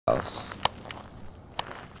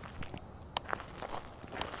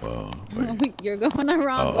Whoa, you're going the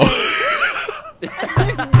wrong way.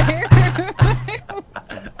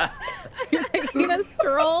 He's taking a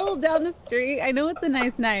stroll down the street. I know it's a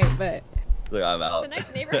nice night, but look, I'm out. It's a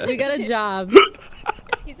nice neighborhood. We got a job.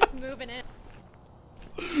 He's just moving in.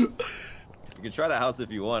 You can try the house if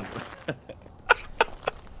you want.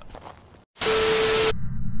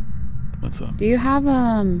 What's up? Do you have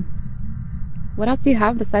what else do you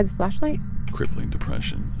have besides flashlight? Crippling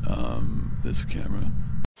depression. This camera.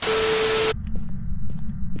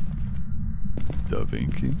 Da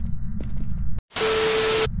Vinci.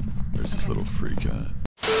 There's this little freak at.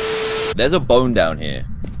 There's a bone down here.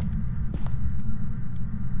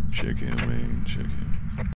 Chicken wing, chicken.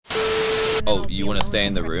 Oh, you want to stay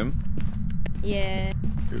in the room? Yeah.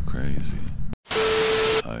 You're crazy.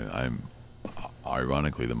 I'm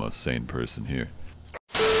ironically the most sane person here.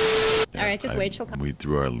 Alright, just wait, she'll come. We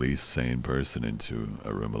threw our least sane person into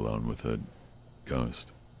a room alone with a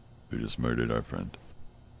ghost who just murdered our friend.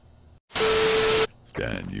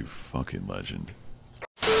 Dan, you fucking legend.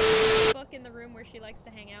 Book in the room where she likes to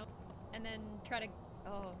hang out, and then try to.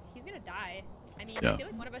 Oh, he's gonna die. I mean, yeah. I feel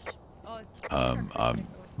like one of us. Oh.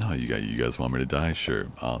 No, you guys want me to die? Sure.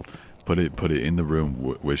 I'll put it in the room.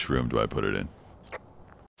 Which room do I put it in?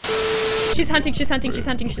 She's hunting. She's hunting.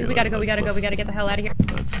 Okay, We gotta go. We gotta get the hell out of here.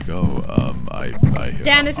 Let's go.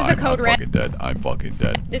 Dan, this is a code red. I'm fucking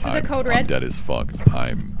dead. This is a code red. I'm dead as fuck.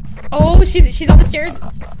 Oh, she's on the stairs.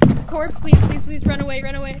 Corpse, please, run away.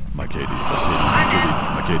 My Katie. I'm dead.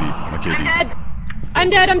 My Katie.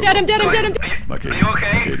 Are you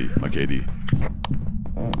okay? My Katie.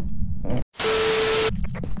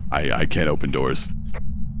 I can't open doors.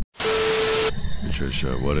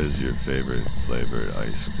 Patricia, what is your favorite flavored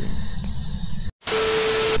ice cream?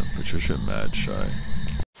 Patricia, mad shy.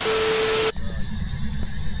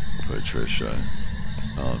 Patricia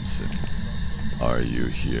Thompson, are you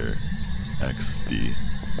here? XD.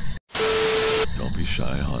 Don't be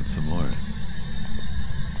shy, hunt some more.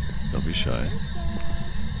 Don't be shy.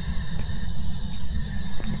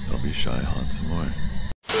 Don't be shy, hunt some more.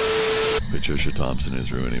 Patricia Thompson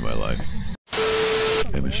is ruining my life.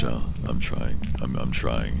 Hey Michelle, I'm trying. I'm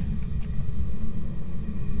trying.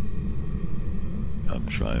 I'm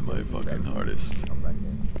trying my fucking hardest.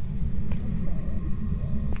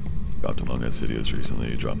 Dropped Among Us videos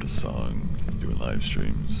recently, dropped a song, doing live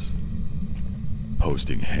streams,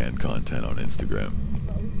 posting hand content on Instagram.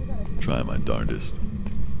 Trying my darndest.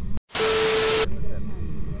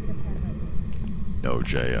 No,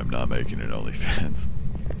 Jay, I'm not making an OnlyFans.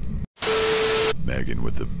 Megan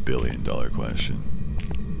with the $1 billion question.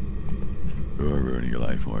 Who are ruining your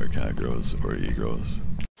life more, cat girls or e-girls?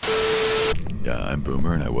 Yeah, I'm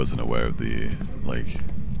Boomer and I wasn't aware of the, like,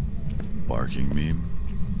 barking meme.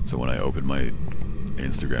 So when I opened my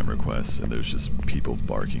Instagram requests and there's just people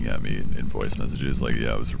barking at me in voice messages, like,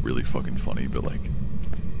 yeah, it was really fucking funny, but like,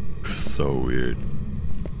 so weird.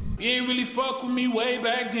 You ain't really fuck with me way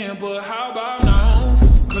back then, but how about now?